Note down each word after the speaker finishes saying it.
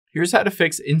Here's how to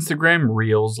fix Instagram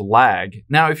Reels lag.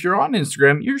 Now, if you're on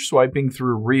Instagram, you're swiping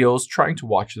through Reels trying to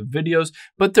watch the videos,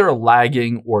 but they're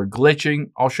lagging or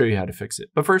glitching. I'll show you how to fix it.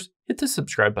 But first, hit the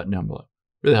subscribe button down below.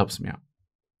 Really helps me out.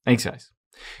 Thanks, guys.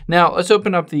 Now, let's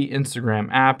open up the Instagram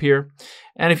app here.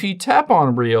 And if you tap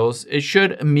on Reels, it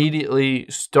should immediately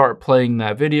start playing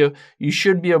that video. You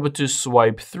should be able to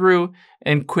swipe through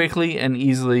and quickly and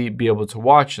easily be able to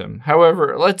watch them.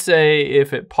 However, let's say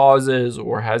if it pauses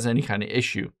or has any kind of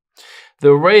issue.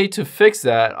 The way to fix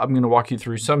that, I'm going to walk you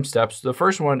through some steps. The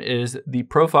first one is the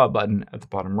profile button at the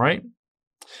bottom right.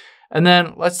 And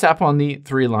then let's tap on the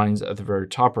three lines at the very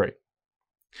top right.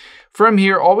 From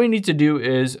here, all we need to do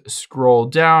is scroll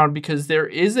down because there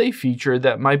is a feature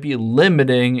that might be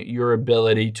limiting your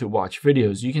ability to watch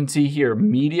videos. You can see here,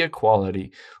 media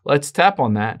quality. Let's tap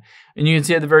on that. And you can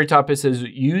see at the very top, it says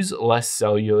use less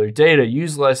cellular data.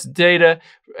 Use less data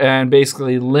and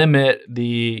basically limit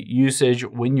the usage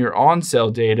when you're on cell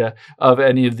data of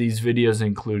any of these videos,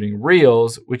 including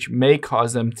Reels, which may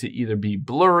cause them to either be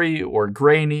blurry or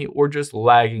grainy or just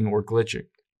lagging or glitching.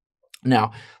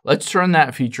 Now, let's turn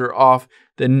that feature off.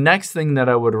 The next thing that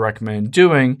I would recommend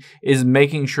doing is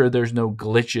making sure there's no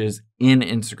glitches in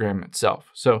Instagram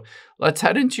itself. So let's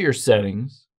head into your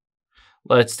settings.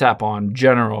 Let's tap on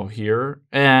General here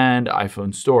and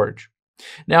iPhone storage.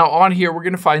 Now on here, we're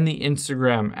going to find the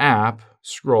Instagram app.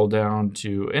 Scroll down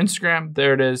to Instagram.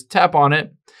 There it is. Tap on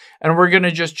it. And we're going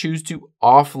to just choose to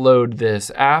offload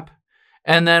this app.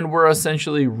 And then we're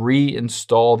essentially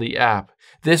reinstall the app.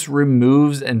 This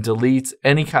removes and deletes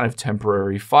any kind of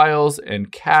temporary files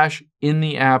and cache in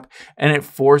the app, and it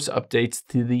force updates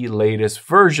to the latest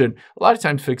version. A lot of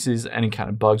times fixes any kind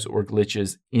of bugs or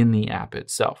glitches in the app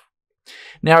itself.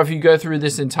 Now, if you go through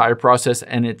this entire process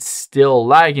and it's still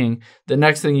lagging, the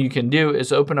next thing you can do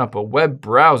is open up a web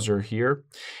browser here,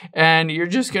 and you're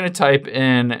just going to type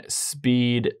in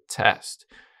speed test.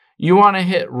 You want to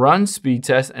hit run speed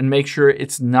test and make sure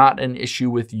it's not an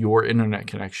issue with your internet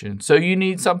connection. So you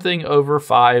need something over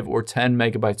 5 or 10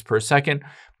 megabytes per second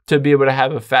to be able to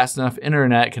have a fast enough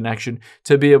internet connection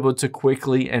to be able to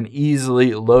quickly and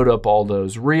easily load up all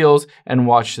those Reels and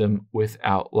watch them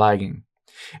without lagging.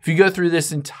 If you go through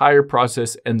this entire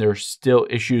process and there's still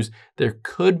issues, there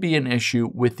could be an issue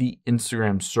with the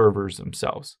Instagram servers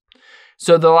themselves.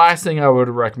 So the last thing I would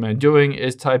recommend doing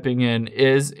is typing in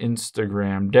is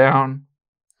Instagram down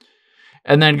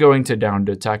and then going to down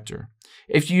detector.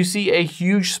 If you see a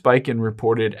huge spike in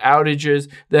reported outages,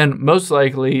 then most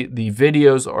likely the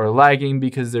videos are lagging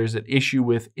because there's an issue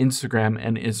with Instagram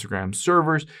and Instagram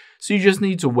servers. So you just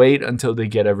need to wait until they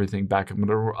get everything back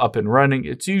up and running.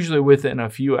 It's usually within a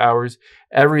few hours,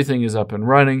 everything is up and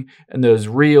running, and those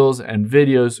Reels and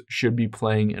videos should be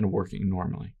playing and working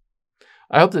normally.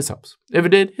 I hope this helps. If it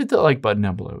did, hit the like button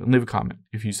down below and leave a comment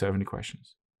if you have any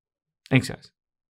questions. Thanks, guys.